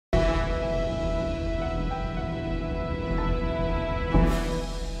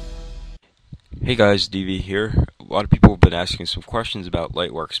Hey guys, DV here. A lot of people have been asking some questions about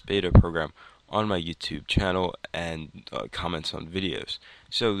Lightworks beta program on my YouTube channel and comments on videos.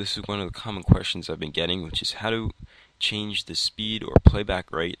 So this is one of the common questions I've been getting, which is how to change the speed or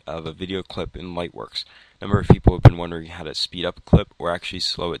playback rate of a video clip in Lightworks. A number of people have been wondering how to speed up a clip or actually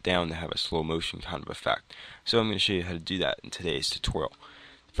slow it down to have a slow motion kind of effect. So I'm going to show you how to do that in today's tutorial.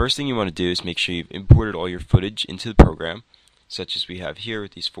 The first thing you want to do is make sure you've imported all your footage into the program, such as we have here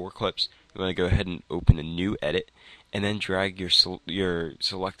with these 4 clips. You want to go ahead and open a new edit and then drag your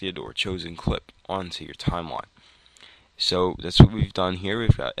selected or chosen clip onto your timeline. So that's what we've done here.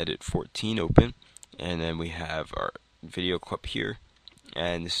 We've got edit 14 open, and then we have our video clip here,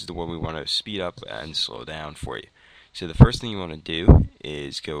 and this is the one we want to speed up and slow down for you. So the first thing you want to do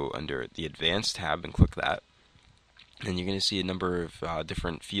is go under the Advanced tab and click that, and you're going to see a number of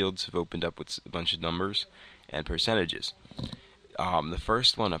different fields have opened up with a bunch of numbers and percentages. The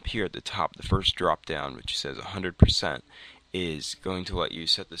first one up here at the top, the first drop down, which says 100%, is going to let you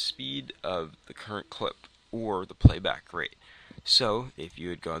set the speed of the current clip or the playback rate. So if you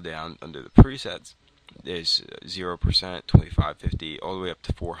would go down under the presets, there's 0%, 25, 50, all the way up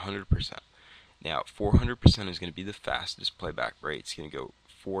to 400%. Now 400% is going to be the fastest playback rate. It's going to go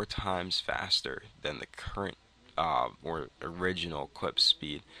 4 times faster than the current or original clip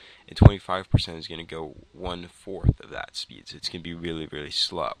speed, and 25% is going to go 1/4 of that speed, so it's going to be really, really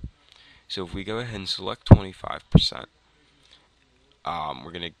slow. So if we go ahead and select 25%,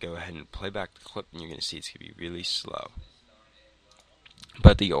 we're going to go ahead and play back the clip, and you're going to see it's going to be really slow.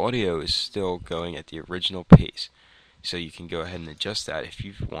 But the audio is still going at the original pace, so you can go ahead and adjust that if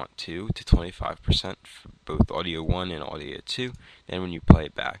you want to 25% for both audio 1 and audio 2. Then when you play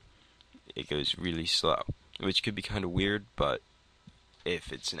it back, it goes really slow, which could be kind of weird, but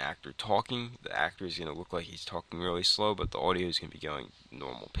if it's an actor talking, the actor is going to look like he's talking really slow, but the audio is going to be going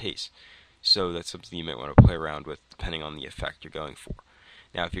normal pace. So that's something you might want to play around with depending on the effect you're going for.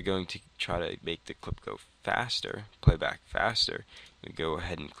 Now if you're going to try to make the clip go faster, play back faster, you go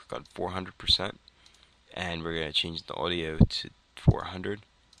ahead and click on 400%, and we're going to change the audio to 400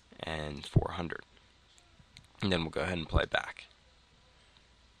 and 400. And then we'll go ahead and play back.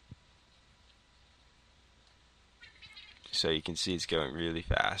 So you can see it's going really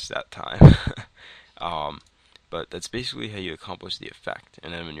fast that time. But that's basically how you accomplish the effect.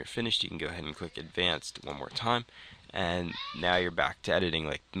 And then when you're finished, you can go ahead and click Advanced one more time, and now you're back to editing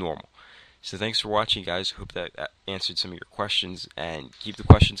like normal. So thanks for watching, guys. Hope that answered some of your questions, and keep the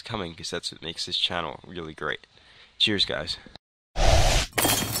questions coming because that's what makes this channel really great. Cheers, guys.